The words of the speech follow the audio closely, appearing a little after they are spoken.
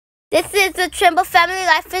This is the Trimble family.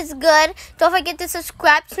 Life is good. Don't forget to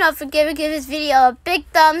subscribe. Don't forget to give this video a big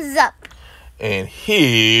thumbs up. And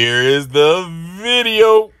here is the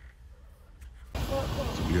video.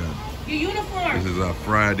 So we got your uniform. This is our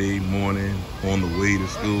Friday morning on the way to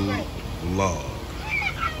school vlog.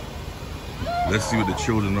 Let's see what the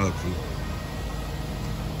children are up to.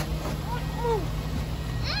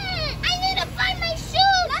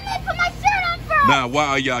 Now, why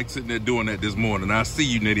are y'all sitting there doing that this morning? I see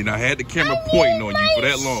you, Nettie, and I had the camera pointing on you for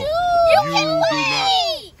that long. You do not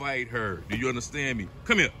fight her. Do you understand me?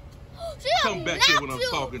 Come here. Come back here when I'm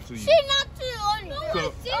talking to you.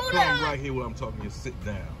 Come right here when I'm talking to you. Sit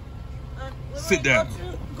down. Sit down.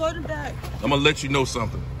 Go to bed. I'm going to let you know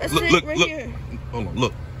something. Look. Hold on,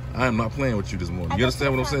 look. I am not playing with you this morning. You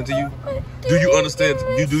understand what I'm saying to you? Do you understand?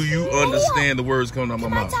 Do you understand the words coming out of my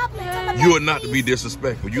mouth? You are not to be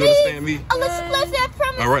disrespectful. You understand me?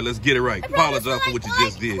 All right, let's get it right. Apologize for what you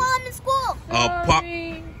just did.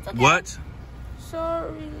 What?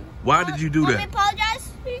 Sorry. Why did you do that? Apologize?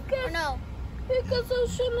 Or no? Because I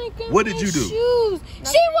was trying to get What did you do? Shoes.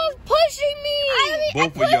 She was pushing me.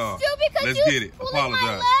 Both of y'all. Let's get it.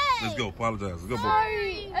 Apologize. Let's go. Apologize. Let's go, both.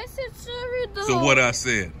 Sorry. I said sorry though. So what I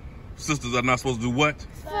said? Sisters are not supposed to do what?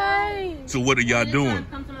 Sorry. So what are y'all doing?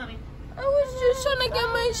 I was just trying to get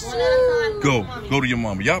my shoes. Go to your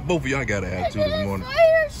mama. Y'all, both of y'all got an attitude this morning.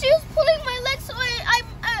 She was pulling my leg, so I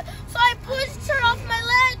pushed her off my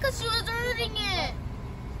leg because she was hurting it.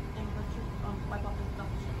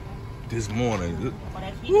 This morning,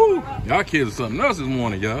 woo, y'all kids are something else this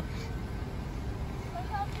morning, y'all.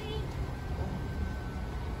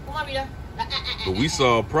 But we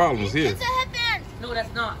saw problems here. It's a headband. No,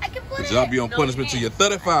 that's not. I can put But it. y'all be on punishment till you're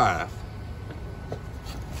 35.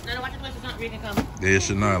 No, watch the place. It's not ready to come. There's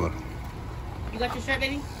Shanila. You got your shirt,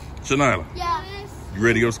 baby? Shanila, Yeah. you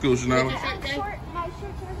ready to go to school, Shanila? My short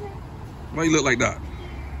Why you look like that?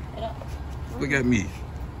 Look at me.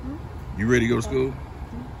 You ready to go to school?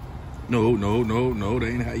 No. That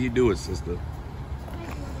ain't how you do it, sister.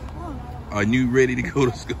 Are you ready to go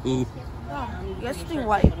to school? Yes, it's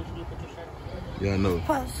white. Yeah, I know.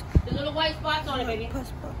 Puss. The little white spots on it, baby.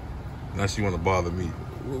 Puss. Now she want to bother me.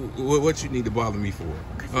 What you need to bother me for?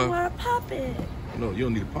 Because I want to pop it. No, you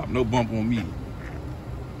don't need to pop. No bump on me.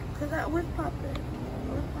 Because I was popping.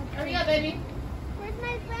 Hurry up, baby. Where's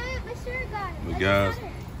my bag? My shirt got it. But guys,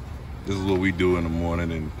 this is what we do in the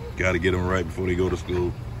morning, and got to get them right before they go to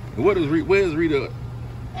school. And where's Rita?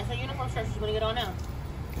 That's her uniform shirt. She's going to get on now.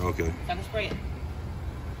 Okay. So I can spray it.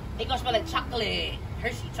 It's going to smell like chocolate.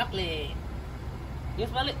 Hershey chocolate. You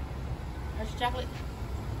smell it? Hershey chocolate?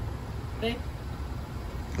 Babe?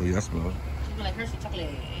 Oh yeah, I smell it. It smells like Hershey chocolate.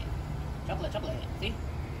 Chocolate. See?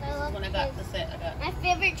 I This love is what I got. The set I got. my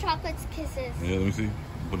favorite chocolate's Kisses. Yeah, let me see.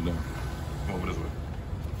 Put it down. Come over this way.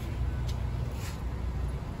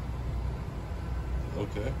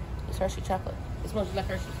 Okay. It's Hershey chocolate. It smells just like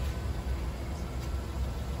Hershey.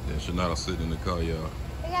 Yeah, Shanada sitting in the car, y'all.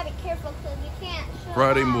 We gotta be careful because you can't show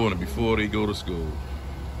Friday off. morning before they go to school.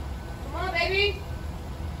 Come on, baby.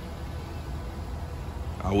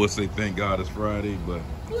 I would say thank God it's Friday, but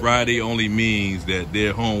Friday only means that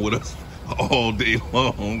they're home with us all day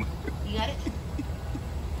long. You got it?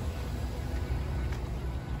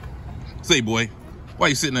 Say, boy, why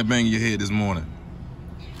you sitting there banging your head this morning?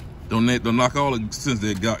 Don't knock all the sense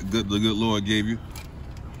that the good Lord gave you.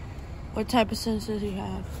 What type of sense does he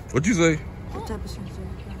have? What you say? What type of sense does he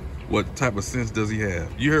have? What type of sense does he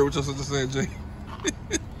have? You heard what your sister said, Jay?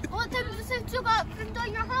 What type of sense you got from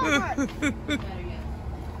doing your homework?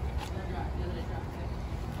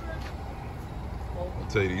 I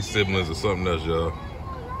tell you, these siblings are something else, y'all.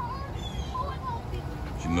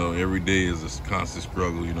 You know, every day is a constant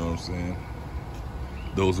struggle, you know what I'm saying?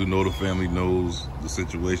 Those who know the family knows the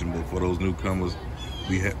situation, but for those newcomers,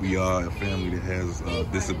 we are a family that has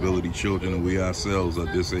disability children, and we ourselves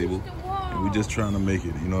are disabled, and we're just trying to make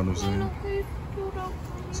it, you know what I'm saying?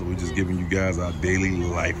 So we're just giving you guys our daily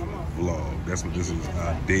life vlog. That's what this is,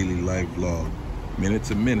 our daily life vlog. Minute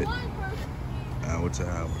to minute, hour to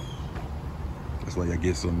hour. That's why y'all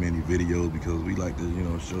get so many videos, because we like to, you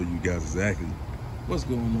know, show you guys exactly what's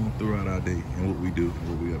going on throughout our day and what we do,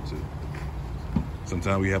 what we up to.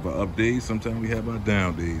 Sometimes we have our up days, sometimes we have our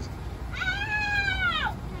down days.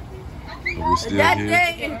 But we're still that here.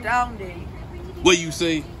 day is down day. What you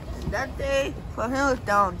say? That day for him is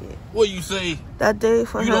down day. What you say? That day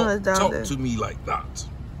for You him is don't down talk day. to me like that,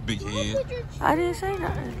 big head. I didn't say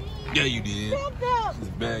nothing. Yeah, you did. She's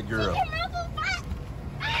a bad girl. What?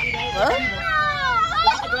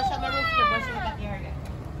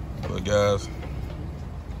 But guys,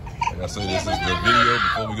 like I I say this is the video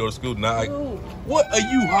before we go to school. Now, what are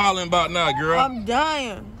you hollering about now, girl? I'm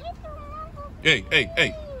dying.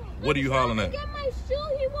 Hey. What are you hollering at? Get my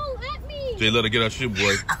shoe. He won't let me. Jay, let her get her shoe,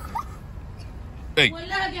 boy. Hey, Well,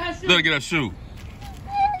 let her get her shoe. let her get her shoe.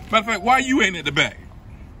 Matter of fact, why you ain't at the back?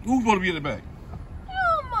 Who's supposed to be at the back?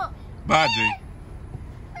 Mama. Bye, Jay.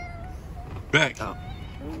 Back.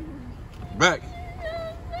 Back.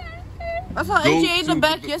 I saw Go AJ in the to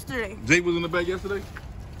back the- yesterday. Jay was in the back yesterday?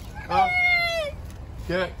 Huh?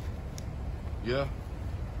 Cat? Yeah.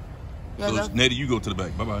 Yeah, So, that's- Nettie, you go to the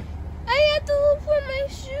back. Bye-bye. I have to look for my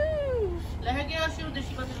shoes. Let her get her shoe, then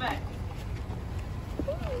she goes to the back.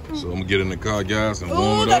 So I'm going to get in the car, guys, and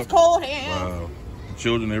warm Ooh, it that's up. cold hands. Wow.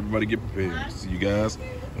 Children, everybody get prepared. See you guys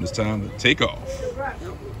when it's time to take off.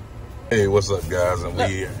 Hey, what's up, guys? And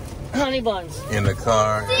we Honey buns. in the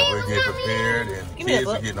car, and we're getting prepared, and Give me that kids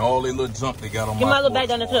are book. getting all their little junk they got on Give my my little bag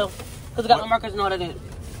porch. down there too. Because I got my markers and all that in it.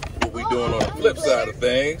 What we doing on the flip side of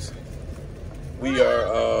things, we are,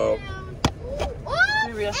 Oh,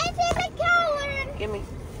 Maria. it's in the color. Give me.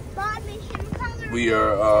 Bobby,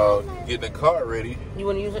 color. getting the car ready You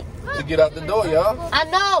want to use it? to get out the door, y'all. I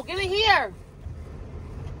know. Give it here.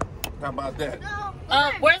 How about that?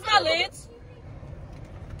 No, Where's my lids?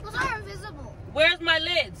 those are invisible. Where's my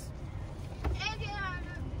lids?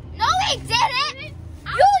 No, he didn't.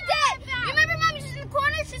 You did. You remember, Mommy? She's in the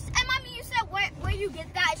corner. And Mommy, you said where you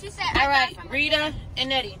get that? She said. All right, Reda and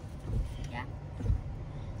Nettie. Yeah.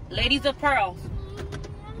 Ladies of Pearls.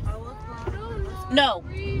 No.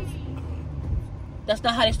 That's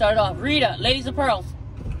not how they started off. Reda, Ladies of Pearls.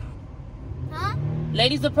 Huh?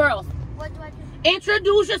 Ladies of Pearls. What do I do?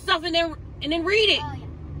 Introduce yourself and then read it. Oh, yeah.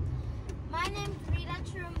 My name's Reda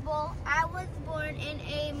Trimble. I was born in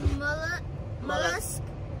a mollusk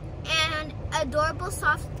and adorable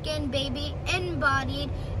soft-skinned baby embodied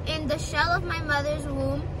in the shell of my mother's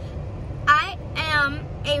womb. I am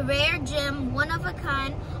a rare gem, one of a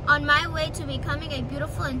kind, on my way to becoming a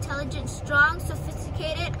beautiful, intelligent, strong,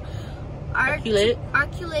 sophisticated,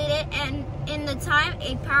 articulated, and in the time,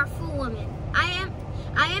 a powerful woman. I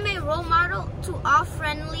am a role model to all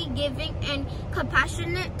friendly, giving, and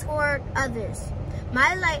compassionate toward others.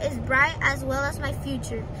 My light is bright as well as my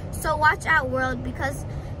future. So watch out, world, because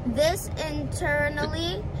this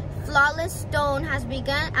internally flawless stone has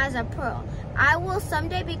begun as a pearl. I will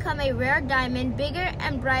someday become a rare diamond, bigger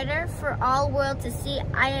and brighter for all world to see.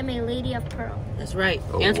 I am a lady of pearl. That's right.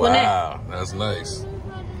 Oh, Antoinette. wow. That's nice.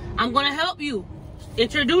 I'm going to help you.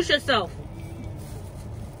 Introduce yourself.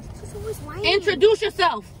 She's always whining. Introduce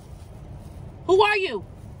yourself. Who are you?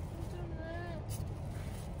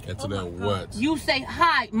 Antoinette, what? You say,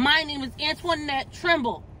 hi, my name is Antoinette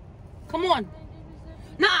Trimble. Come on.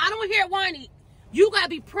 Nah, I don't want to hear it whiny. You got to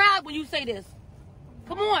be proud when you say this.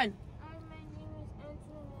 Come on. My name is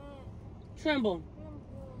Antoinette. Trimble.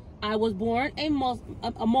 I was born a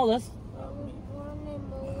mollusk,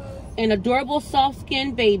 an adorable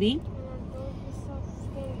soft-skinned baby,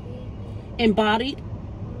 embodied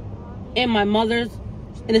in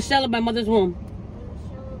the shell of my mother's womb.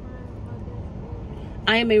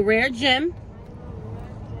 I am a rare gem,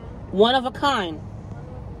 one of a kind,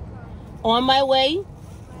 on my way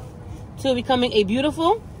to becoming a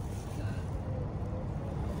beautiful,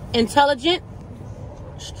 intelligent,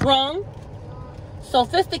 strong,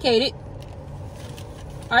 sophisticated,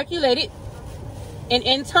 articulated, and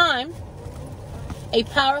in time, a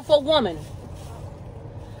powerful woman.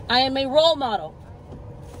 I am a role model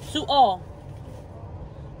to all,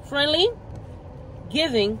 friendly,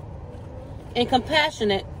 giving, and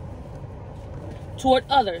compassionate toward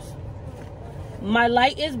others. My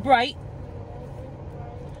light is bright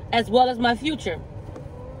as well as my future.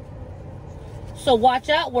 So watch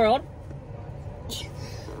out, world,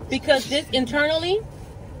 because this internally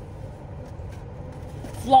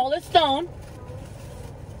flawless stone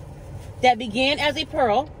that began as a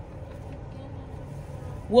pearl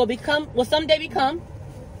will someday become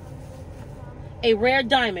a rare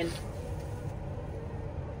diamond,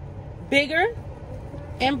 bigger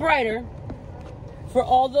and brighter for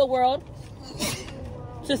all the world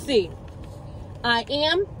to see. I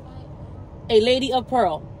am a lady of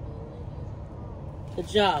pearl. Good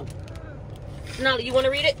job. Sonali, you want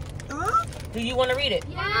to read it? Huh? Do you want to read it?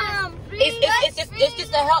 Yeah. It's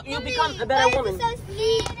just to help you become a better woman.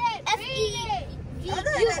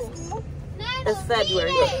 F-E-E-U. It's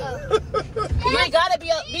February. You ain't gotta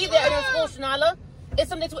be there in school, Shanala. It's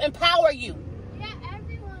something to empower you. Yeah,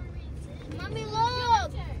 everyone reads it. Mommy,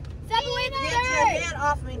 look. February Get your 3rd. hand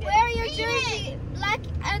off me, Dad. Wear your jersey. Black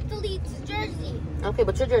athlete's jersey. Okay,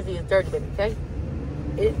 but your jersey is dirty, baby, okay?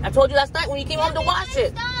 I told you last night when you came home to wash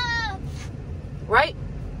it, Stop. right?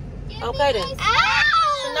 Yeah. Okay then.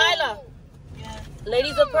 Shanila, Yes.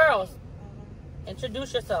 Ladies of Pearls,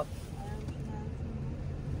 introduce yourself.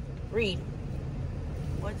 Read.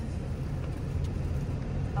 What is it?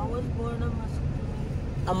 I was born a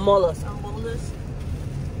muscular, A mollusk. a mollusk,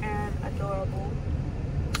 and adorable.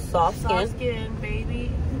 Soft Soft skin. skin,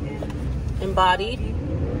 baby, and Embodied.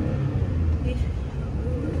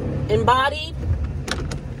 Embodied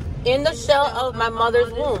in the shell of my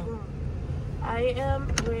mother's womb. I am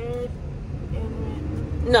red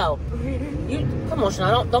and No. red. You come on,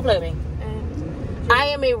 Shanila. Don't play with me. And I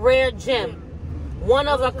am a rare gem, one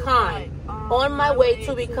of a kind, on my way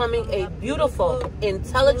to becoming a beautiful,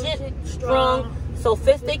 intelligent, strong,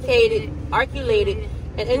 sophisticated, articulated,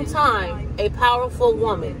 and in time, a powerful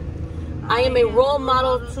woman. I am a role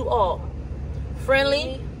model to all,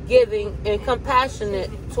 friendly, giving, and compassionate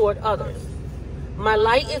toward others. My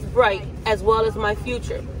light is bright as well as my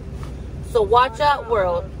future. So watch out,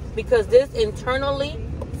 world, because this internally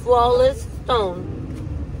flawless stone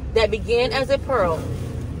that began as a pearl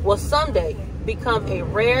will someday become a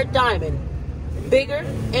rare diamond, bigger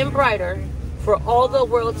and brighter for all the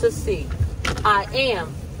world to see. I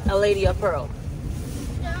am a lady of pearl.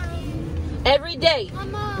 Every day,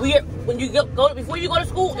 when you go before you go to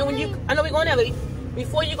school, and when you, I know we're going there, baby.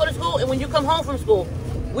 Before you go to school and when you come home from school,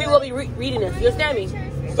 we will be reading this. You understand me?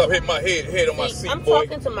 Stop hitting my head on my seat, I'm boy.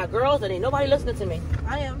 talking to my girls and ain't nobody listening to me.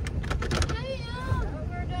 I am.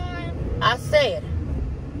 I said,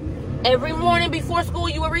 every morning before school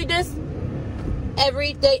you will read this.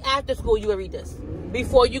 Every day after school you will read this.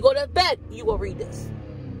 Before you go to bed, you will read this.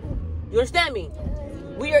 You understand me?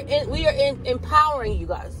 We are empowering you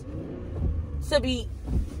guys to be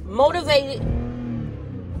motivated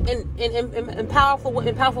and powerful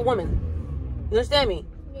women. You understand me?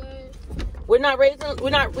 We're not trying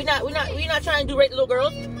to do raise little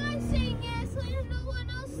girls. Why am I saying yes? No one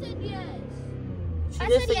else said yes. She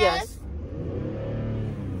did say yes.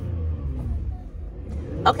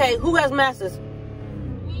 Okay, who has masters?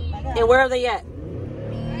 And where are they at?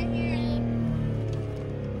 Right here.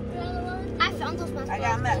 I found those masks. I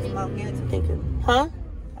got a match. Mom, give it to me. Thank you. Huh?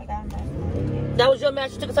 I got a match. That was your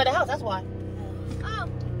match you took inside the house. That's why. Oh.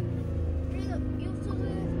 You still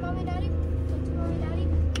with mommy and daddy? Talk to mommy and daddy?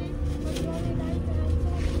 Talk to mommy and daddy?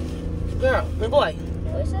 Girl, my boy.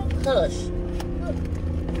 What is that? Hush.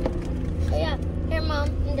 Oh, yeah. Here, mom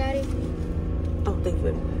and daddy. Oh, thank you,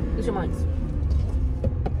 baby. Use your minds.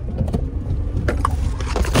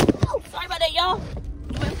 Oh, sorry about that, y'all.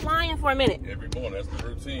 You went flying for a minute. Every morning, that's the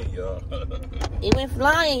routine, y'all. It went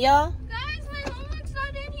flying, y'all. Guys, my homework's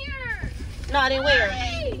not in here. Not in where?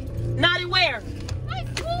 Hey, Not in where? my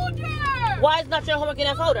folder. Why is not your homework in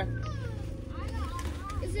that folder?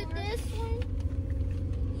 Is it this one?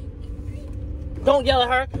 Don't yell at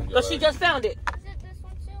her, because she just found it. Is it this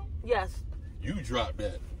one too? Yes. You dropped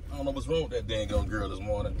that. I don't know what's wrong with that dang young girl this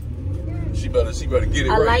morning. She better get it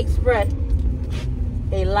A right. light spread.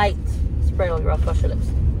 A light spread on your across your lips.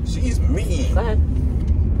 She's mean. Go ahead.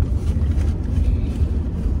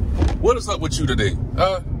 What is up with you today?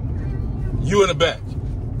 You in the back.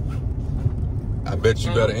 I bet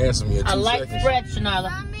you better answer me in 2 A light seconds. spread, Shanila.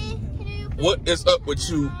 Mommy, can you? What is up with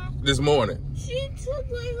you this morning? She took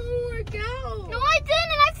my homework out. No, I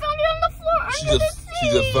didn't. I found it on the floor She under just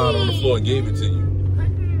the seat. found it on the floor and gave it to you.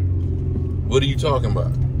 What are you talking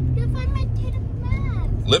about? If I meant to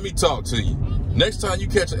math. Let me talk to you. Next time you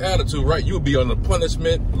catch an attitude, right, you'll be on the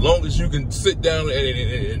punishment long as you can sit down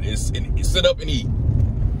and sit up and eat.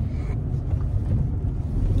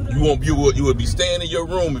 You will be staying in your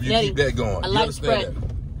room if you Nettie, keep that going. a You light understand spread.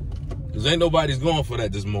 that? Because ain't nobody's going for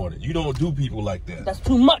that this morning. You don't do people like that. That's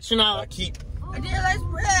too much, I Shanila. keep I did a light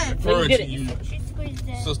spread. referring did to it. you She squeezed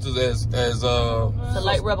it. sisters as It's a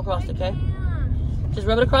light rub across, okay? Just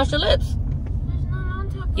rub it across your lips. There's none on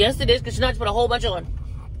top of Yes, it is, because Shanila just put a whole bunch on.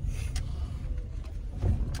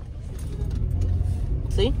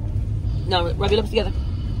 See? Now, rub your lips together.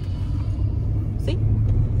 See?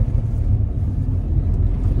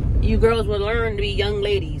 You girls will learn to be young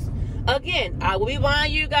ladies. Again, I will be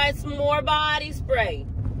buying you guys some more body spray.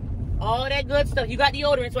 All that good stuff. You got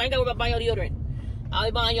deodorant, so I ain't got to worry about buying your deodorant. I'll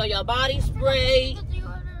be buying y'all body spray.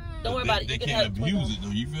 Don't worry about it. They You can can't have abuse it, though.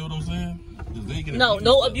 You feel what I'm saying? 'Cause they can No, abuse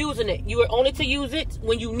no stuff. abusing it. You are only to use it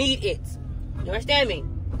when you need it. You understand me?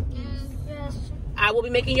 Yes. I will be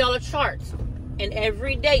making y'all a chart. And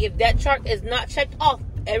every day, if that chart is not checked off,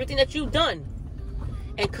 everything that you've done,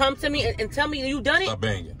 and come to me and tell me you've done it, Stop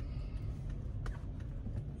banging.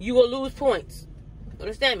 you will lose points. You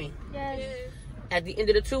understand me? Yes. At the end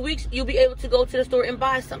of the 2 weeks, you'll be able to go to the store and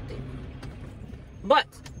buy something. But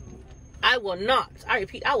I will not, I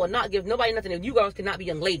repeat, I will not give nobody nothing if you girls cannot be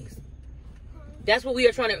young ladies. That's what we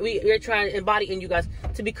are trying to embody in you guys,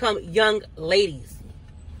 to become young ladies.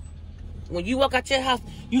 When you walk out your house,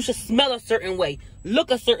 you should smell a certain way,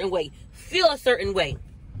 look a certain way, feel a certain way.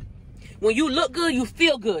 When you look good, you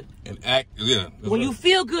feel good. And act, yeah. When you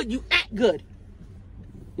feel good, you act good.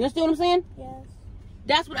 You understand what I'm saying? Yes.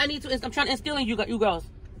 That's what I need to. I'm trying to instill in you girls.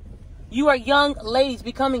 You are young ladies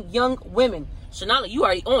becoming young women. Shanala, you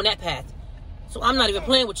already on that path. So I'm not even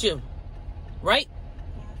playing with you. Right?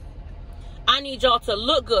 I need y'all to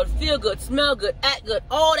look good, feel good, smell good, act good,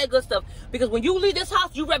 all that good stuff. Because when you leave this house,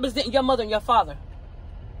 you represent your mother and your father.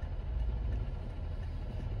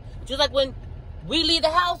 Just like when we leave the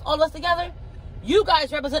house, all of us together, you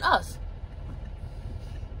guys represent us.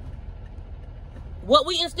 What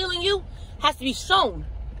we instill in you has to be shown.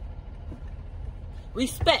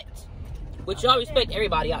 Respect. Which y'all respect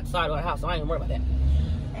everybody outside of our house, so I ain't worried about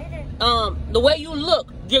that. The way you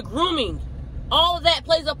look, your grooming, all of that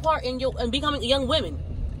plays a part in becoming young women.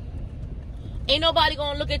 Ain't nobody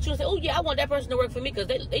gonna look at you and say, oh yeah, I want that person to work for me because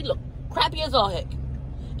they look crappy as all heck.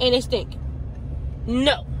 And they stink.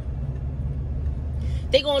 No.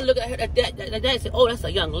 They gonna look at her like that and say, oh, that's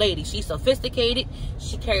a young lady. She's sophisticated.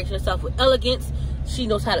 She carries herself with elegance. She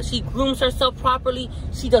knows she grooms herself properly.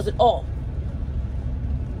 She does it all.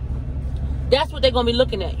 That's what they're gonna be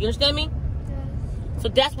looking at. You understand me? So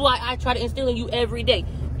that's why I try to instill in you every day.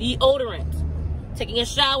 Deodorant. Taking a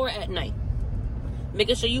shower at night.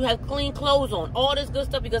 Making sure you have clean clothes on. All this good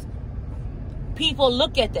stuff, because people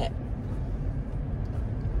look at that.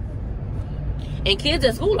 And kids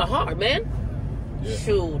at school are hard, man. Yeah.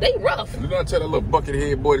 Shoot, they rough. And you gotta tell that little bucket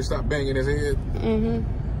head boy to stop banging his head.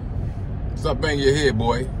 Mm-hmm. Stop banging your head,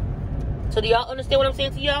 boy. So do y'all understand what I'm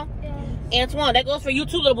saying to y'all? Yes. Antoine, that goes for you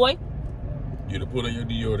too, little boy. You to put on your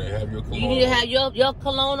deodorant, have your cologne. You need to have your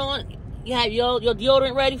cologne on. You have your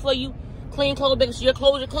deodorant ready for you. Clean clothes, making sure your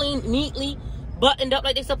clothes are clean, neatly, buttoned up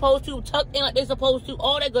like they're supposed to, tucked in like they're supposed to,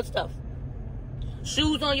 all that good stuff.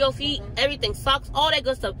 Shoes on your feet, everything, socks, all that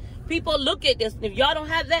good stuff. People look at this. If y'all don't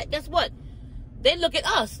have that, guess what? They look at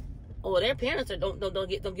us. Oh, their parents don't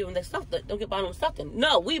give them their stuff. Don't get buying them something.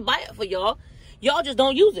 No, we buy it for y'all. Y'all just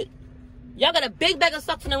don't use it. Y'all got a big bag of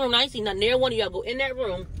socks in the room. I ain't seen nothing. Near one of y'all go in that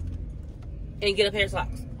room and get a pair of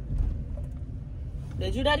socks.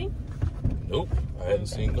 Did you, Daddy? Nope. I hadn't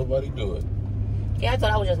seen nobody do it. Yeah, I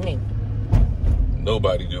thought that was just me.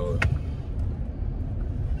 Nobody do it.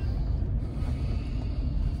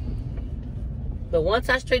 But once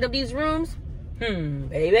I straighten up these rooms,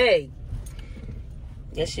 baby,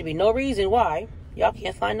 there should be no reason why y'all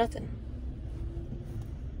can't find nothing.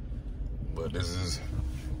 But this is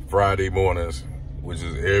Friday mornings, which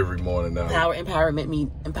is every morning now.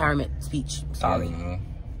 Empowerment speech. Sorry. Mm-hmm.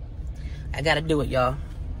 I gotta do it, y'all.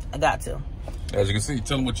 I got to. As you can see,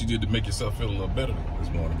 tell them what you did to make yourself feel a little better this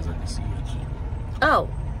morning, because I can see that you. Oh,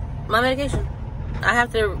 my medication. I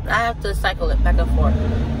have to cycle it back and forth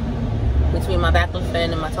between my baclofen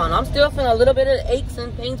and my Tylenol. I'm still feeling a little bit of aches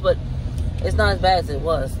and pains, but it's not as bad as it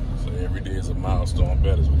was. So every day is a milestone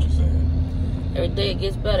better, is what you're saying. Every day it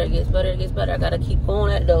gets better, it gets better, it gets better. I gotta keep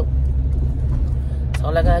going at it though. That's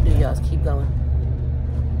all I gotta do, y'all, is keep going.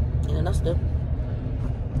 And that's good.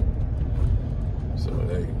 So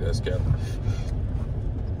hey, that's kind of.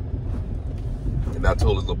 And I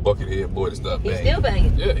told his little bucket head boy to stop banging. He's still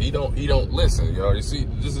banging. Yeah, he don't listen, y'all. You see,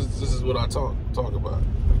 this is what I talk about.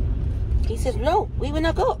 He says no, we will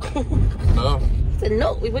not go. No. He said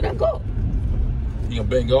no, we will not go. He gonna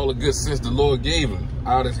bang all the good sense the Lord gave him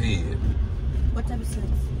out his head. What type of sense?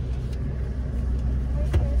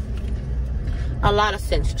 A lot of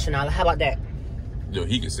sense, Shanala. How about that? Yo,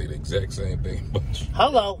 he can say the exact same thing. But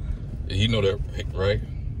hello. you know that, right?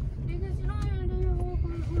 You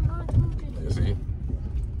see?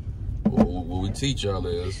 What we teach y'all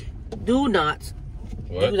is... Do not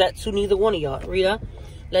do that to neither one of y'all. Rita,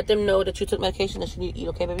 let them know that you took medication that you need to eat,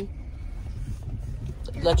 okay, baby?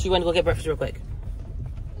 Let you run to go get breakfast real quick.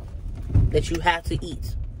 That you have to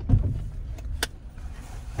eat.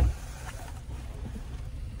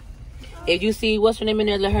 If you see what's her name in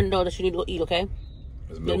there, let her know that you need to go eat, okay?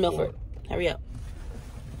 Miss Milford. Hurry up.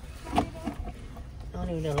 I don't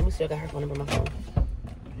even know. Let me see if I got her phone number on my phone.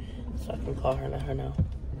 So I can call her and let her know.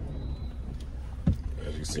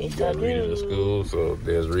 As you see, you got Rita to school, so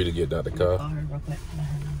there's Rita getting out the car. Call her real quick and let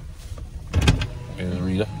her know. There's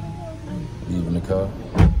Rita. Leaving the car.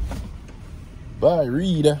 Bye,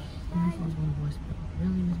 Rita.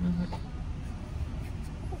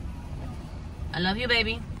 I love you,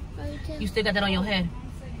 baby. You still got that on your head.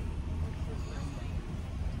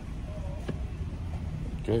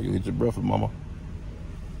 Okay, you eat your breakfast, mama.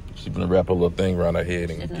 She's gonna wrap a little thing around her head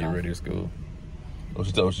and get ready to school. Oh,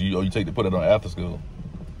 she told you. Oh, you take to put it on after school.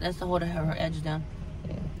 That's to hold her edges down.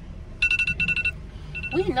 Yeah.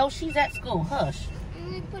 We know she's at school. Hush.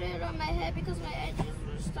 Let me put it on my head because my edges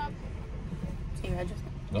will stop. See your edges?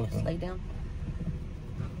 Okay. Just lay down.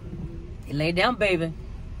 You lay down, baby.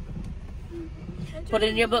 Put it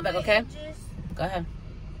in your book bag, okay? Go ahead.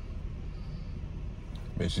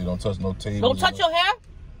 Make sure you don't touch no tables. Don't touch your hair.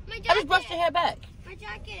 My I just jacket. brushed your hair back. My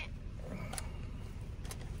jacket.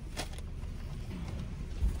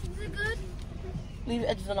 Is it good? Leave the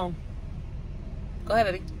edges alone. Go ahead,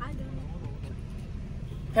 baby. I don't know.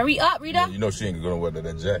 Hurry up, Rita. Yeah, you know she ain't gonna wear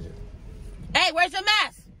that jacket. Hey, where's your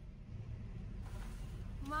mask?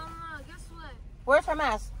 Mama, guess what? Where's her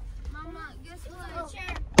mask? Mama, guess what?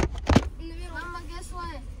 Chair. In the middle. Mama, guess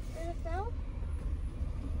what? Did it fell?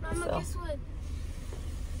 Mama, So. guess what?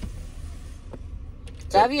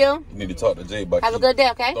 Love you. You need to talk to Jay about Have a good day,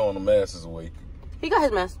 okay? throwing the masks away. He got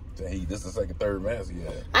his mask. This is the third mask he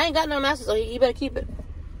had. I ain't got no mask, so he better keep it.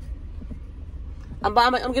 I'm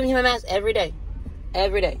giving him a mask every day.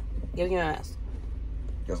 Every day. Giving him a mask.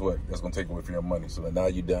 Guess what? That's gonna take away from your money. So now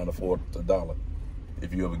you're down to $4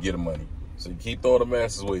 if you ever get the money. So you keep throwing the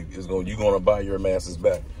masks away. You're gonna buy your masks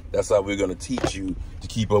back. That's how we're gonna teach you to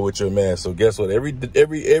keep up with your mask. So guess what? Every mask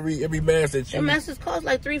that you Your masks cost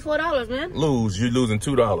like $3-4, man. lose, you're losing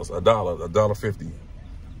 $2, $1.50.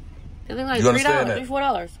 They look like You understand $3, that?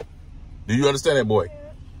 $4. Do you understand that, boy?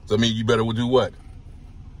 So I mean, you better do what?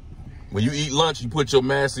 When you eat lunch, you put your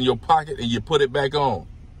mask in your pocket and you put it back on.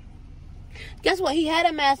 Guess what? He had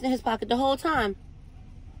a mask in his pocket the whole time.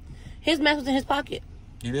 His mask was in his pocket.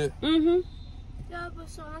 You did? Mm-hmm. Yeah, but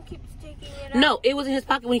someone keeps taking it out. No, it was in his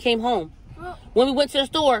pocket when he came home. Well, When we went to the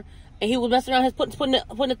store and he was messing around, putting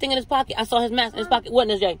the thing in his pocket, I saw his mask in his pocket.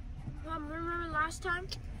 Wasn't it, Jay? Mom, remember last time?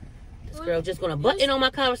 This girl just gonna butt in on my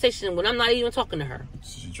conversation when I'm not even talking to her.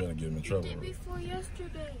 She's trying to get him in trouble. The day before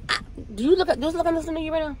yesterday. Do you look at listening to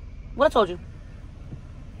you right now? What I told you?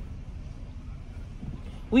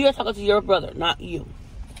 We are talking to your brother, not you.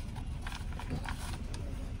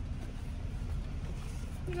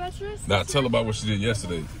 You guys sure? Now tell her about what she did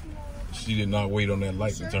yesterday. She did not wait on that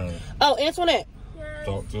light to turn. Oh, Antoinette, Yeah.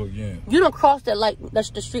 Talk to her again. you don't cross that light. That's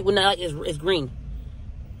the street when that light is green.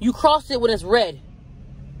 You cross it when it's red.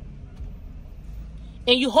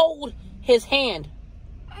 And you hold his hand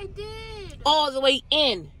I did. all the way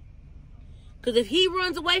in. Because if he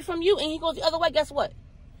runs away from you and he goes the other way, guess what?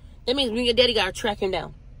 That means me and your daddy got to track him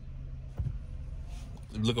down.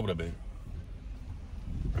 Look over there, baby.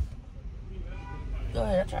 Go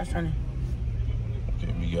ahead, I was trying to.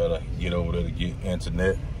 Okay, we gotta get over there to get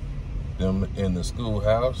Antoinette. Them in the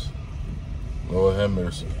schoolhouse. Lord have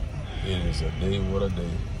mercy. It is a day, what a day.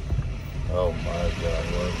 Oh my God,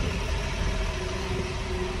 what a day.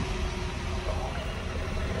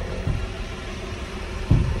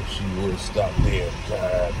 She would have stopped there.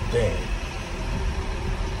 God damn.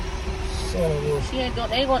 Son of a... She ain't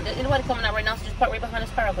going, anybody coming out right now, so just park right behind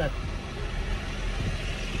this car clip.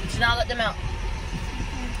 Should not let them out.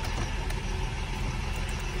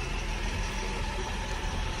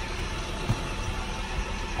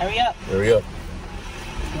 Hurry up. Hurry up.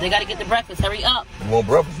 They got to get the breakfast. Hurry up. You want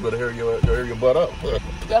breakfast, you better hurry your butt up.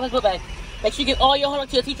 Grab his book bag. Make sure you get all your homework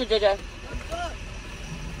to your teacher, JJ.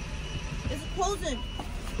 It's closing.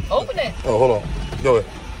 Open it. Oh, hold on. Go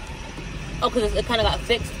ahead. Oh, because it kind of got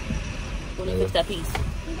fixed. When they fixed that piece.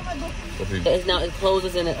 Okay. It's now, it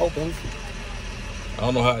closes and it opens. I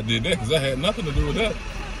don't know how I did that because I had nothing to do with that.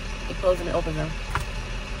 It closes and it opens now.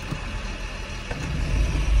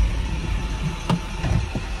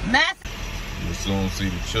 Math. You'll soon see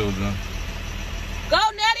the children. Go,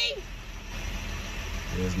 Nettie.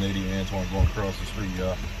 There's Nettie and Antoine going across the street,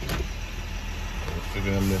 y'all.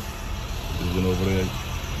 Figure them there. Just went over there.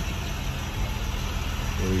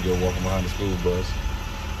 There we go, walking behind the school bus.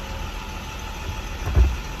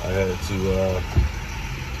 I had to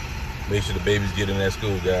make sure the babies get in that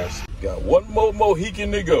school, guys. Got one more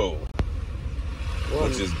Mohican to go,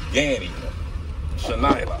 which is Ganny,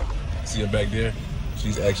 Shanila. See her back there?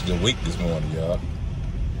 She's actually awake this morning, y'all.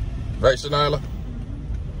 Right, Shanila?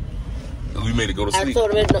 We made her go to I sleep.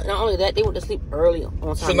 told them not only that, they went to sleep early on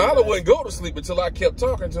time. Shanila wouldn't go to sleep until I kept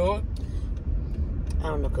talking to her. I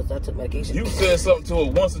don't know, because I took medication. You said something to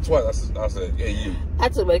her once or twice. I said, hey, you. I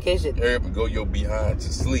took medication. Hurry up and go your behind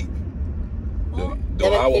to sleep. Though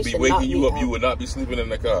That I will be medication waking knocked you me up, you out. would not be sleeping in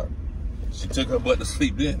the car. She took her butt to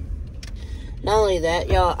sleep then. Not only that,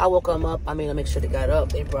 y'all, I woke them up. I mean, I make sure they got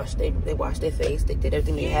up. They brushed, they washed their face. They did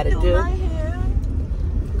everything they had to do. My hair.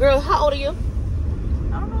 Girl, how old are you? I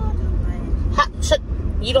don't know how to do my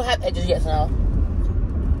hair. You don't have edges yet, so.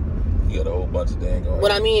 You got a whole bunch of dang on.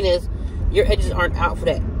 What I mean is, Your edges aren't out for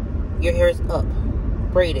that. Your hair is up,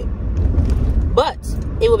 braided. But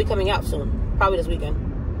it will be coming out soon, probably this weekend.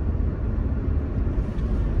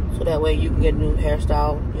 So that way you can get a new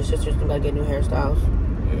hairstyle. Your sisters can get new hairstyles.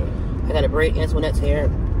 Yeah. I got to braid Antoinette's hair.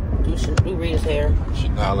 Do Rita's hair.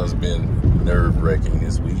 Shanala's been nerve-wracking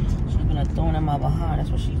this week. She's been a thorn in my behind. That's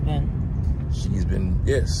what she's been. She's been,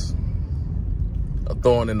 yes, a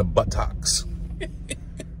thorn in the buttocks.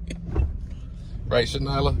 Right,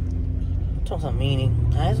 Shanala? Talking some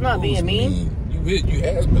meaning. It's not Who's being mean. You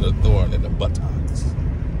has been a thorn in the buttocks.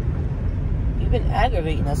 You've been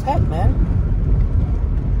aggravating us, heck, man.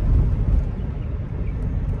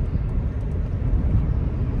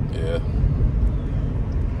 Yeah.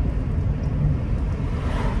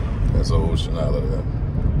 That's old Shanala there.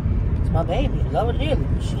 It's my baby. I love her dearly.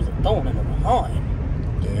 She's a thorn in the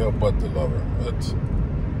behind. Can't help but to love her. But,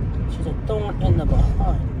 She's a thorn in the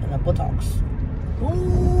behind, in the buttocks.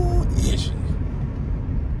 who is she?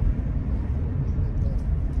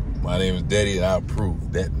 My name is Daddy, and I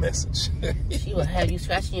approve that message. She will have you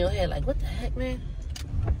scratching your head like, what the heck, man?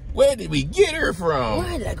 Where did we get her from?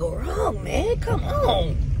 Why did I go wrong, man? Come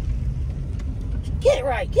on. Get it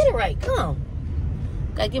right. Get it right. Come on.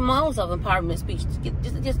 Gotta give my own self-empowerment speech.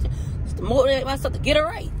 Just to motivate myself to get it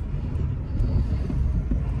right.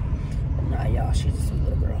 Nah, y'all, she's a sweet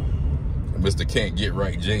little girl. Mr. Can't Get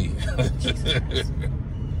Right, Jay.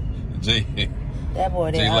 Jay. That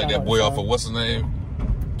boy there. Jay like that boy off of what's his name?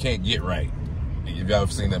 Can't Get Right. If y'all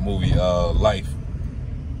ever seen that movie, Life.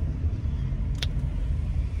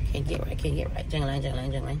 Can't get right. Can't get right. Jingling,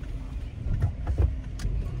 jingling, jingling.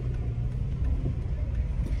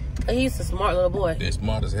 He's a smart little boy. They're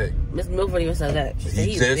smart as heck. Miss Milford even said that. She said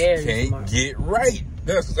He he's just very can't smart. get right.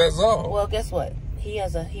 That's all. Well, guess what? He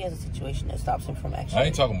has a situation that stops him from actually. I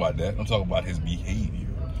ain't talking about that. I'm talking about his behavior.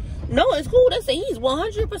 No, it's cool. They say he's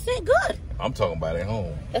 100% good. I'm talking about at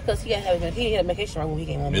home. That's because he had medication right when he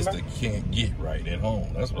came home. Mr. Remember? Can't Get Right at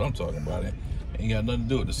home. That's what I'm talking about. It ain't got nothing to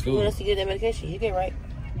do with the school. Unless he get that medication, he get right.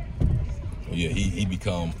 Yeah, he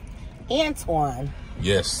become. Antoine.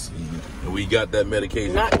 Yes, we got that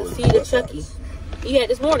medication. Not the seed of Chucky. He had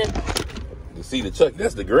this morning. The seed of Chucky.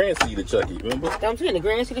 That's the grand seed of Chucky. Remember? I'm saying the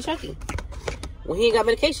grand seed of Chucky. When he ain't got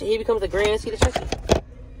medication, he becomes the grand seed of Chucky.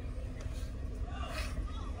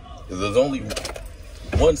 There's only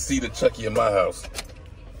one seed of Chucky in my house.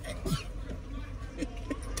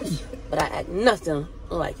 But I act nothing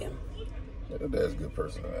like him. That's a good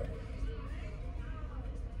person, man.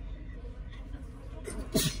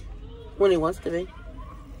 When he wants to be.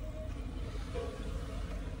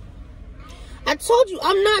 I told you,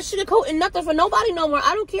 I'm not sugarcoating nothing for nobody no more.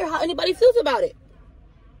 I don't care how anybody feels about it.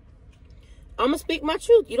 I'm going to speak my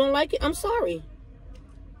truth. You don't like it? I'm sorry.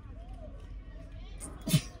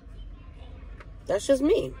 That's just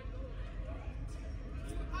me.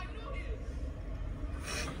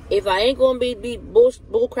 If I ain't going to be bull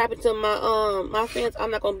crapping to my fans,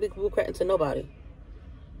 I'm not going to be bull crapping to nobody.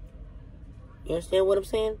 You understand what I'm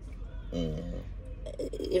saying? Mm-hmm.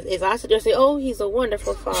 If I sit there and say, oh, he's a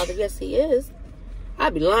wonderful father, yes, he is,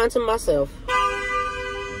 I'd be lying to myself.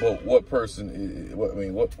 But what person?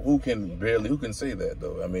 Who can say that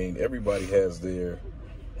though? I mean, everybody has their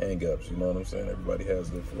hang-ups. You know what I'm saying? Everybody has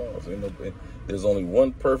their flaws. There's only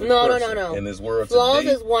one perfect person in this world flaws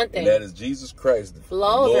today, is one thing. And that is Jesus Christ,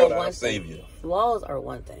 Flaws Lord, are our one Savior. thing. Flaws are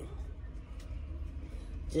one thing.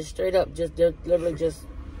 Just straight up, literally just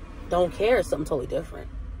don't care. It's something totally different.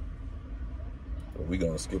 But we're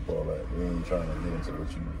gonna skip all that. We ain't trying to get into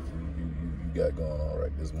what you got going on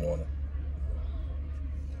right this morning.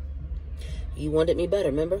 You wanted me better,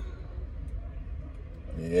 remember?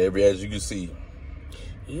 Yeah, as you can see.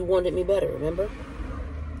 You wanted me better, remember?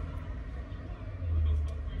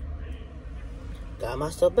 Got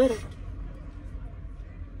myself better.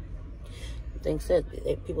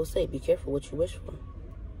 People say, be careful what you wish for.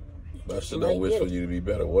 But I still don't wish for you to be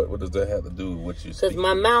better. What does that have to do with what you speak? Because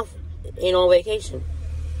my mouth ain't on vacation.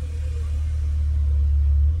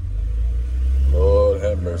 Lord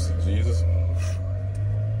have mercy, Jesus.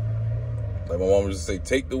 Like my mom used to say,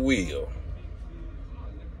 take the wheel.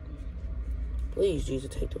 Please,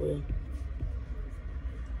 Jesus, take the wheel.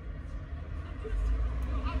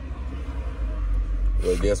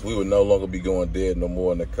 Well, I guess we would no longer be going dead no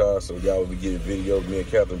more in the car, so y'all would be getting videos. Me and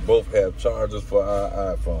Catherine both have chargers for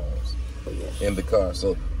our iPhones in the car.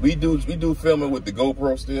 So we do filming with the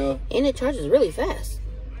GoPro still. And it charges really fast.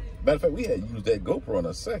 Matter of fact, we had used that GoPro in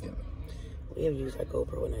a second. We haven't used that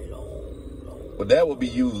GoPro in a long. But that would be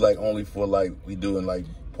used like only for like we doing like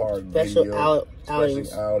park special video,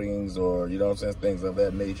 outings. outings, or you know what I'm saying, things of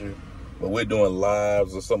that nature. But we're doing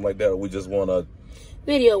lives or something like that. We just want to.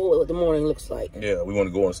 video what the morning looks like. Yeah, we want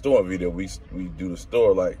to go in the store video. We do the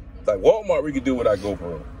store like Walmart. We could do without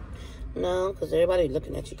GoPro. No, because everybody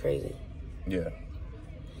looking at you crazy. Yeah.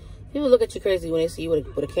 People look at you crazy when they see you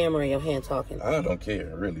with a camera in your hand talking. I don't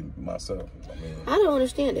care, really, myself. I mean, I don't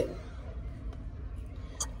understand it.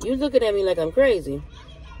 You looking at me like I'm crazy.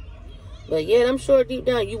 But yet, I'm sure deep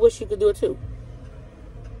down you wish you could do it too.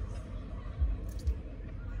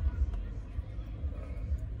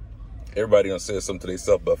 everybody gonna say something to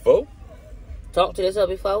themselves before. Talk to yourself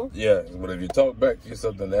before? Yeah, but if you talk back to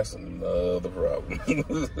yourself, then that's another problem.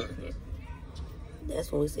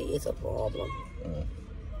 That's when we say it's a problem.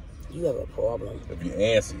 You have a problem. If you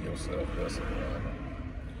answer yourself, that's a problem.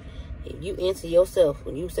 If you answer yourself,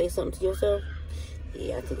 when you say something to yourself,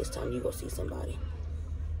 yeah, I think it's time you go see somebody.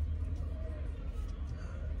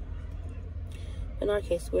 In our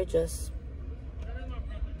case, we're just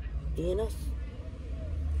being us.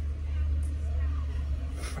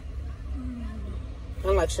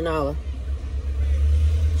 Unlike Shanala.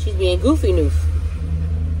 She's being goofy noof.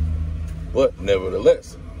 But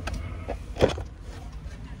nevertheless,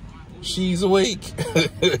 she's awake.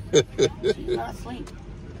 She's not asleep.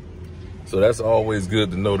 So that's always good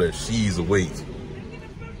to know that she's awake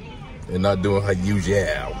and not doing her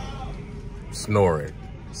usual, snoring,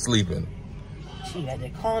 sleeping. She had to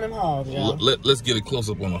call them hogs, y'all. Let's get a close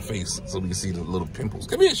up on her face so we can see the little pimples.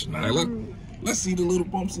 Come here, Shania. Let's see the little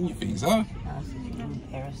bumps in your face, huh?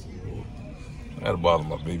 I had to bother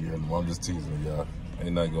my baby. I'm just teasing her, y'all.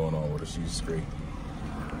 Ain't nothing going on with her. She's straight.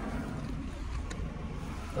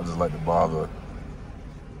 I just like to bother her.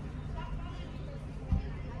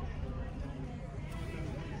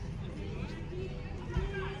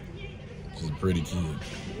 She's a pretty kid.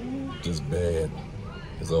 Just bad.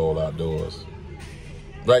 It's all outdoors.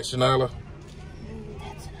 Right, Shanila?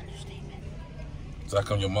 That's an understatement. So how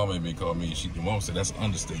come your mama ain't been calling me? Your mama said that's an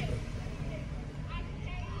understatement.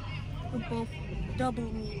 We're both double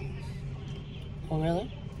meanings. Oh,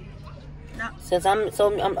 really? No. Since I'm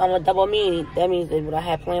a double meaning, that means that what I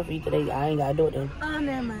had planned for you today, I ain't gotta do it then. Oh,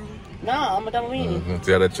 never mind. No, I'm a double meaning.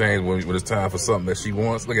 See how that changed when it's time for something that she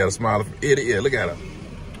wants? Look at her smiling from ear to ear. Look at her.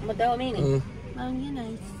 I'm a double meaning. Oh, you're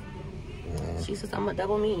nice. She says I'm a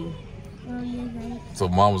double meaning. Oh, you're nice. So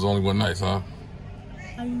mom was the only one nice, huh?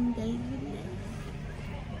 I'm David.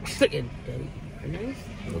 Look at Daddy. Nice.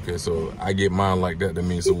 Okay, so I get mine like that. That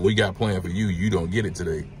means so we got planned for you. You don't get it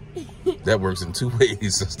today. That works in two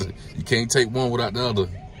ways, sister. You can't take one without the other.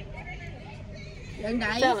 You're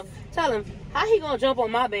nice. Tell him, how he gonna jump on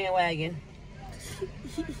my bandwagon?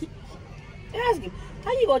 Ask him,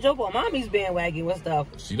 how you gonna jump on mommy's bandwagon with stuff?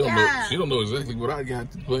 She don't know. She don't know exactly what I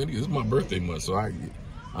got to plan. This is my birthday month, so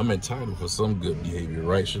I'm entitled for some good behavior,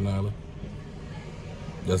 right, Shanila?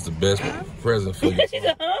 That's the best present for you. She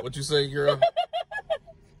said, huh? What you say, girl?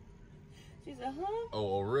 She said, huh?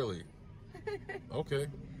 Oh, really? Okay.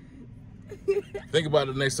 Think about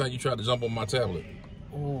it the next time you try to jump on my tablet.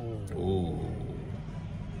 Ooh.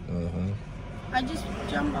 I just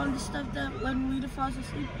jump on the stuff that when Rita falls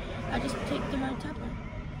asleep, I just take the her tablet.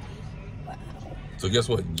 So guess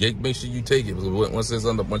what? Make sure you take it because once she's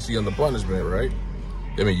under punishment, right?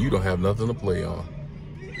 I mean, you don't have nothing to play on.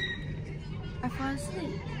 I fall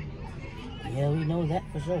asleep. Yeah, we know that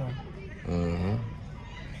for sure.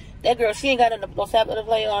 That girl, she ain't got no tablet to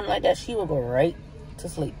play on like that. She will go right to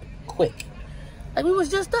sleep quick. Like we was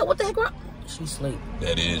just up. What the heck, girl? She sleep.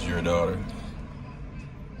 That is your daughter.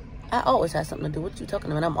 I always have something to do. What you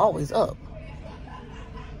talking about? I'm always up.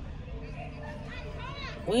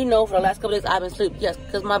 We know for the last couple days I've been asleep. Yes,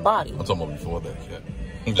 because my body. I'm talking about before that. Yeah.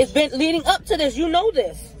 It's been leading up to this. You know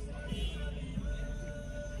this.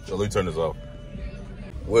 So let me turn this off.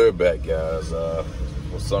 We're back, guys.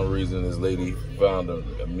 For some reason, this lady found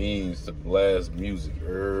a means to blast music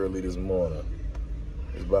early this morning.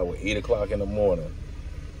 It's about 8 o'clock in the morning.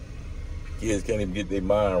 Kids can't even get their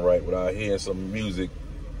mind right without hearing some music.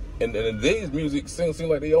 And today's music seems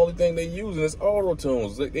like the only thing they using is auto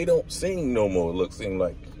tunes. They don't sing no more. Seem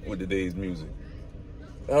like with today's music,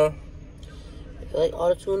 huh? I feel like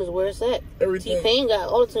auto-tune is where it's at. Everything. T-Pain got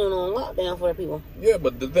auto-tune on lockdown for the people. Yeah,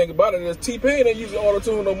 but the thing about it is T-Pain ain't using auto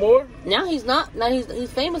tune no more. Now he's not. Now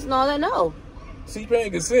he's famous and all that. No,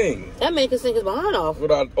 T-Pain can sing that man can sing his behind off.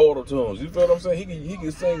 without auto tunes. You feel what I'm saying? He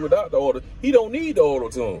can sing without the auto. He don't need the auto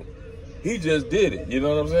tune. He just did it. You know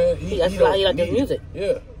what I'm saying? He like his music.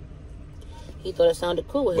 Yeah. He thought it sounded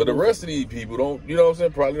cool with his But the music. rest of these people don't, you know what I'm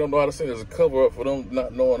saying, probably don't know how to sing. There's a cover up for them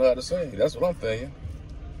not knowing how to sing. That's what I'm thinking.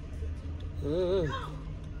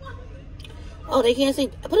 Oh, they can't sing.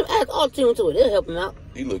 Put him add auto-tune to it. It'll help him out.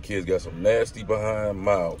 These little kids got some nasty behind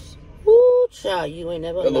mouths. Woo, child, you ain't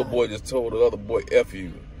never That little lied. boy just told the other boy, F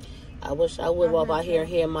you. I wish I would walk out here and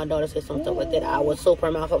hear my daughter say some stuff like that. I would soap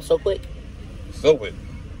her mouth up so quick. Soap it.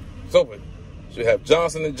 Soap it. She'll have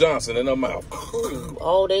Johnson & Johnson in her mouth.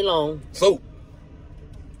 All day long. Soap.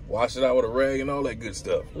 Wash it out with a rag and all that good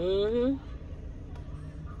stuff. Mm-hmm.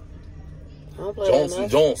 I don't play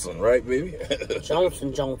Johnson, right, baby?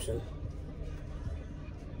 Johnson.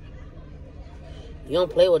 You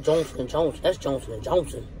don't play with Johnson & Johnson. That's Johnson &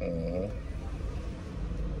 Johnson. Mm-hmm.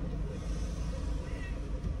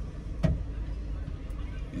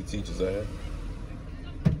 You teachers out here?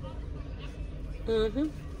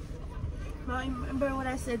 Mm-hmm. I remember what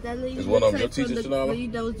I said. That lady Is one of them your looks like teachers, the Shanala? lady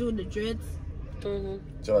that was doing the dreads.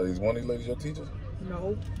 Mm-hmm. Charlie, is one of these ladies your teachers?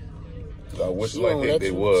 No. I wish She like won't if let they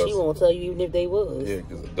you. was. She won't tell you even if they was. Yeah,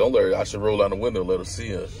 because don't let her. I should roll down the window and let her see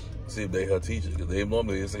her. See if they her teachers. Because they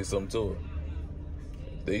normally say something to her.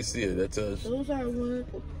 They see it. That tells you. Those are one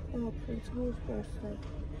of the principal's birthday.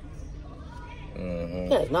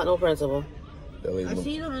 Mm-hmm. Yeah, it's not no principal. That lady, I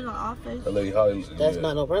see them in the office. that lady Holly. That's yeah.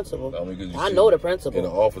 not no principal. I mean, 'cause you I see know the in the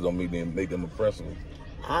principal. office don't make them a principal.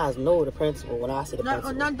 I know the principal when I see the No,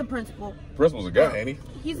 principal. not the principal. Principal's a guy, ain't he?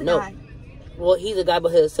 He's a No. guy. Well, he's a guy, but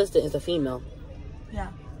his assistant is a female. Yeah.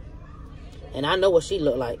 And I know what she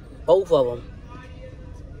looked like. Both of them.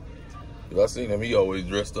 If I seen him, he always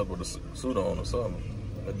dressed up with a suit on or something.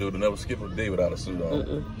 That dude never skip a day without a suit on.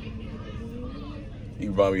 Mm-mm. He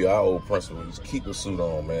remind me of our old principal. Just keep a suit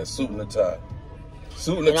on, man. Suit and a tie.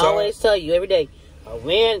 Suit and a And I tie. always tell you every day, a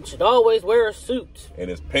man should always wear a suit. And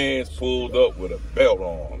his pants pulled up with a belt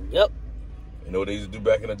on. Yep. You know what they used to do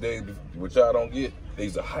back in the day, which y'all don't get? They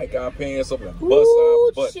used to hike our pants up and bust Ooh,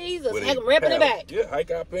 our butt. Jesus. with Hike a 'em right in the paddle. back. Yeah, hike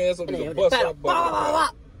our pants up And and then bust paddle. our butt. Blah, blah, blah.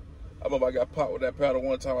 I remember I got popped with that paddle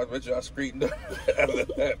one time. I bet you I screamed up. After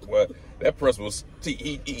that, boy, that person was,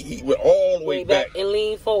 he went all the way back and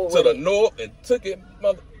leaned forward. to the with it. north and took it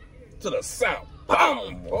to the south.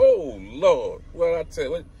 Boom! Oh Lord! Well, I tell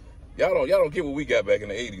you, y'all don't get what we got back in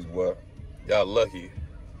the '80s, boy. Y'all lucky.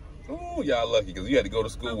 Ooh, y'all lucky because you had to go to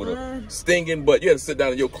school with a stinging butt. You had to sit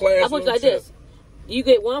down in your classroom. I put it like this. You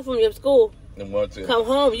get one from your school, And one to come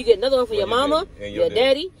home, you get another one from your mama, and your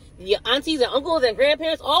daddy, your aunties and uncles and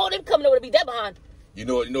grandparents, all them coming over to be that behind. You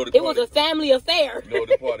know the It was a family affair. You know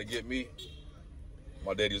the part to get me?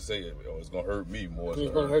 My daddy used to say, "Oh, it's gonna hurt me more."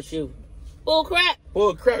 It's gonna hurt you. Bull crap.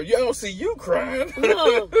 Well, crap! Y'all don't see you crying.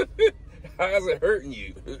 No. How's it hurting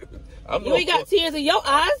you? I'm You ain't got tears in your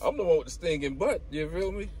eyes. I'm the one with the stinging butt. You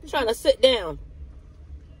feel me? You're trying to sit down.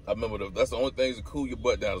 I remember that's the only thing to cool your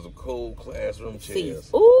butt down is some cold classroom chairs.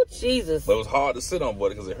 Ooh, Jesus. But it was hard to sit on,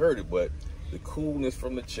 buddy, because it hurted. But the coolness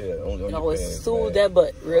from the chair on You your always pants, soothe man. that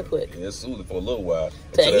butt real quick. Yeah, it soothed it for a little while.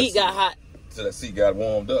 Till the heat got hot. Till that seat got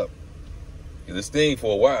warmed up. Cause it sting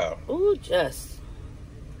for a while. Ooh, just.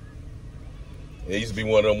 It used to be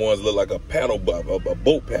one of them ones that look like a paddle, a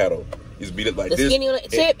boat paddle. It used to be like The this. skinny on the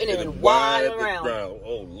tip and then wide at the around. ground.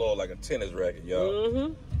 Oh Lord, like a tennis racket, y'all.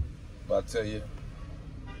 Mm-hmm. But I tell you,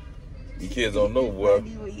 you kids don't know, boy.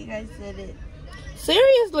 What you guys said it.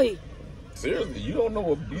 Seriously. Seriously, you don't know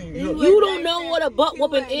what You don't know what a butt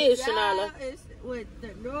whooping is, Shanala. With the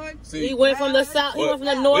north. See, He went from the south. He went from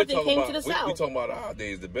the north and came to the We south. talking about our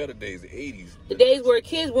days, the better days, the 80s. The days where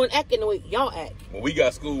kids weren't acting the way y'all act. When we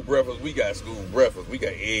got school breakfast, we got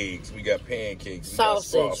eggs, we got pancakes, we got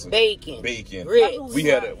Sausage, bacon, grits. grits.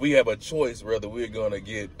 We have a choice whether we're gonna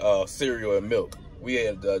get cereal and milk. We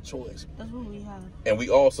had a choice, That's what we have. and we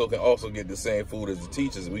also can get the same food as the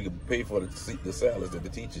teachers. We can pay for the salads that the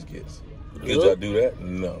teachers get. Could y'all do that?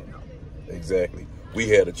 No, exactly. We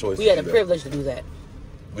had a choice. We had a privilege to do that.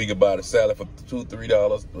 We could buy the salad for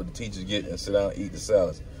 $2-3, what the teachers get, and sit down and eat the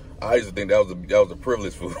salads. I used to think that was a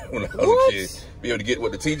privilege for when I was a kid. Be able to get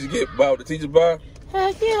what the teachers get, buy what the teachers buy.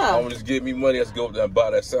 Heck yeah. Mama just give me money. I just go up there and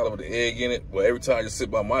buy that salad with the egg in it. Well, every time I just sit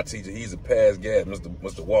by my teacher, he's a pass gas,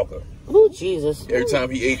 Mr. Walker. Ooh, Jesus. Every time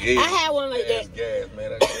he ate eggs, I had one like pass that.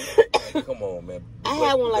 gas, man. Come on, man. I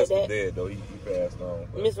had one like Bless that. the dead, though. He passed on.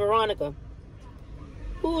 But Miss Veronica.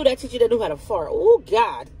 Ooh, that teacher that knew how to fart. Ooh,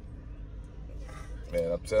 God.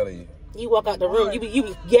 man, I'm telling you. You walk out the room, you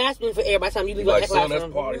be gasping for air by the time you leave out Like, that son, that's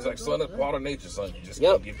classroom. part. He's like, son, that's part of nature, son. You just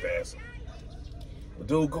Yep. can't get past it. But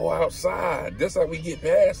dude, go outside. That's how we get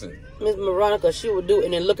past it. Miss Veronica, she would do it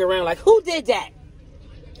and then look around like, who did that?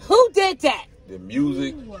 Who did that? The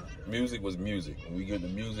music was music. When we get the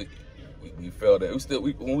music, we felt that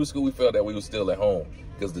when we were school, we felt that we were still at home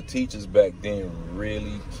because the teachers back then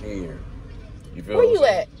really cared. You feel? Where you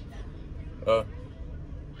at? Huh?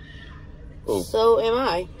 Oh, So am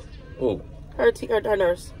I. oh. Her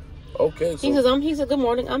nurse. Okay. He said, good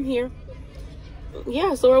morning, I'm here.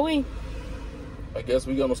 Yeah, so are we. I guess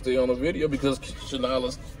we're gonna stay on the video because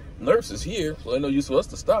Shanala's nurse is here, so ain't no use for us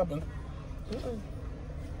to stopping.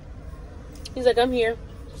 He's like, I'm here.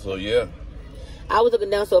 So yeah. I was looking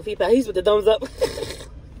down, so if he's with the thumbs up.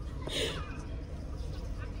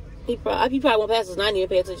 he probably went past us. I didn't even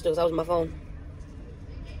pay attention to us. I was on my phone.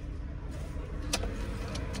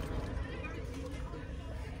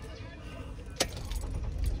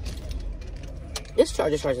 This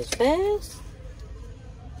charger charges fast.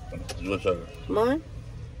 What charger? Mine?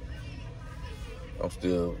 I'm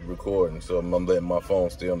still recording, so I'm letting my phone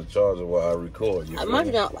stay on the charger while I record. You feel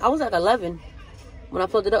me? I was at 11 when I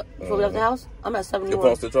plugged it up before we left the house. I'm at 71. Your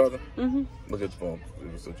phone still charging? Mm-hmm. Look at your phone.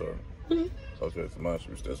 It's still charging. Mm-hmm. Okay, so mine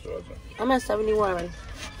should be still charging. I'm at 71 already.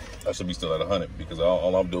 I should be still at 100 because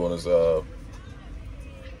all I'm doing is Well,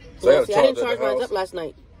 I see, I didn't charge mine up last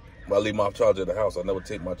night. I leave my charger at the house. I never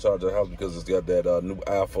take my charger at the house because it's got that new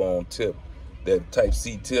iPhone tip, that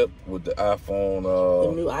Type-C tip with the iPhone.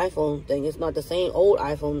 The new iPhone thing. It's not the same old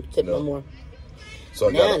iPhone tip no more. So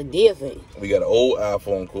now the different. We got an old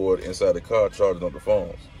iPhone cord inside the car charging up the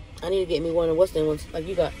phones. I need to get me one of what's the ones like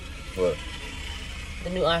you got. What?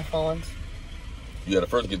 The new iPhones. You got to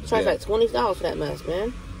first get the. Charge like $20 for that mess,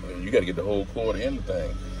 man. You got to get the whole cord in the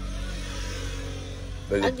thing.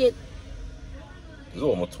 It's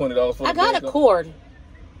almost $20 for. I got a cord.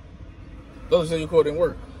 Those say your cord didn't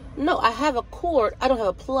work. No, I have a cord. I don't have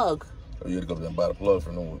a plug. Oh, you had to go there and buy the plug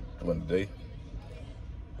for no one today.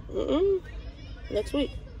 Next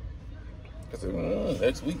week. I said,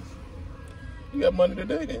 next week. You got money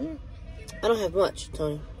today, didn't you? I don't have much,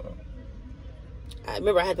 Tony. I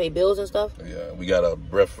remember I had to pay bills and stuff. Yeah, we got a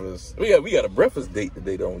breakfast. We got a breakfast date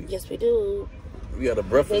today, don't we? Yes, we do. We got a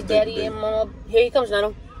breakfast Big date Daddy today. and Mama. Here he comes,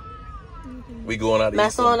 Nano. We going out to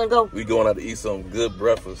Mask on and go. We going out to eat some good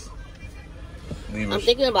breakfast. I'm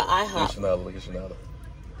thinking about IHOP. Look at Shanala.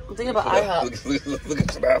 I'm thinking about IHOP. Look at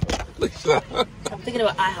Shanala. Look at Shanala. I'm thinking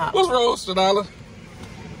about IHOP. What's wrong, Shanala?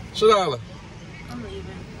 Shanala. I'm leaving.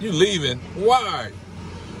 You leaving? Why?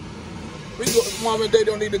 Mom and Dad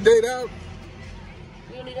don't need a date out.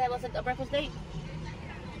 You don't need to have a breakfast date?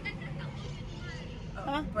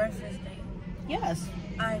 Huh? Breakfast date. Yes.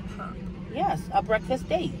 IHOP. Yes, a breakfast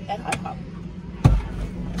date at IHOP.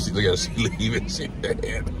 See, look at her. She leaving. She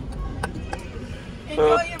mad.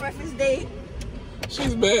 Enjoy your breakfast date.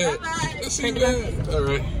 She's mad. Bye-bye. She's mad. All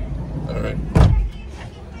right. All right.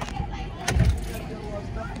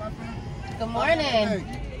 Good morning.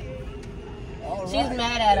 She's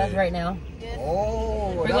mad at us right now.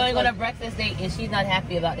 Oh, we're going to go to breakfast date, and she's not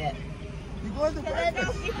happy about that. You going to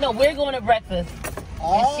breakfast? No, we're going to breakfast,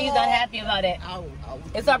 and she's not happy about it.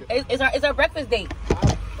 It's our breakfast date.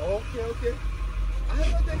 Okay. I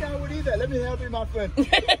don't think I would either. Let me help you, my friend.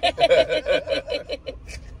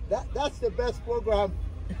 That's the best program.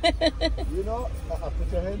 You know,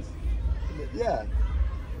 put your hands. Yeah.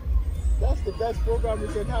 That's the best program you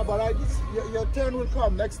can have, but your turn will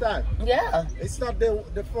come next time. Yeah. It's not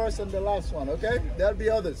the first and the last one, okay? There'll be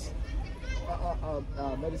others.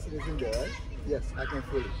 Medicine is in there, right? Yes, I can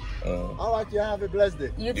feel it. All right, you have a blessed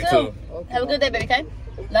day. You too. Okay, have a good day, baby, okay?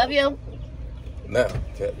 Love you. Now,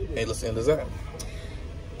 endless in design.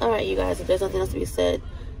 All right, you guys, if there's nothing else to be said,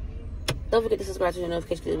 don't forget to subscribe to your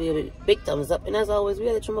notification. Give me a big thumbs up. And as always, we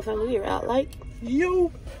are the Trumbo family. We are out like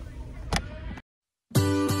you.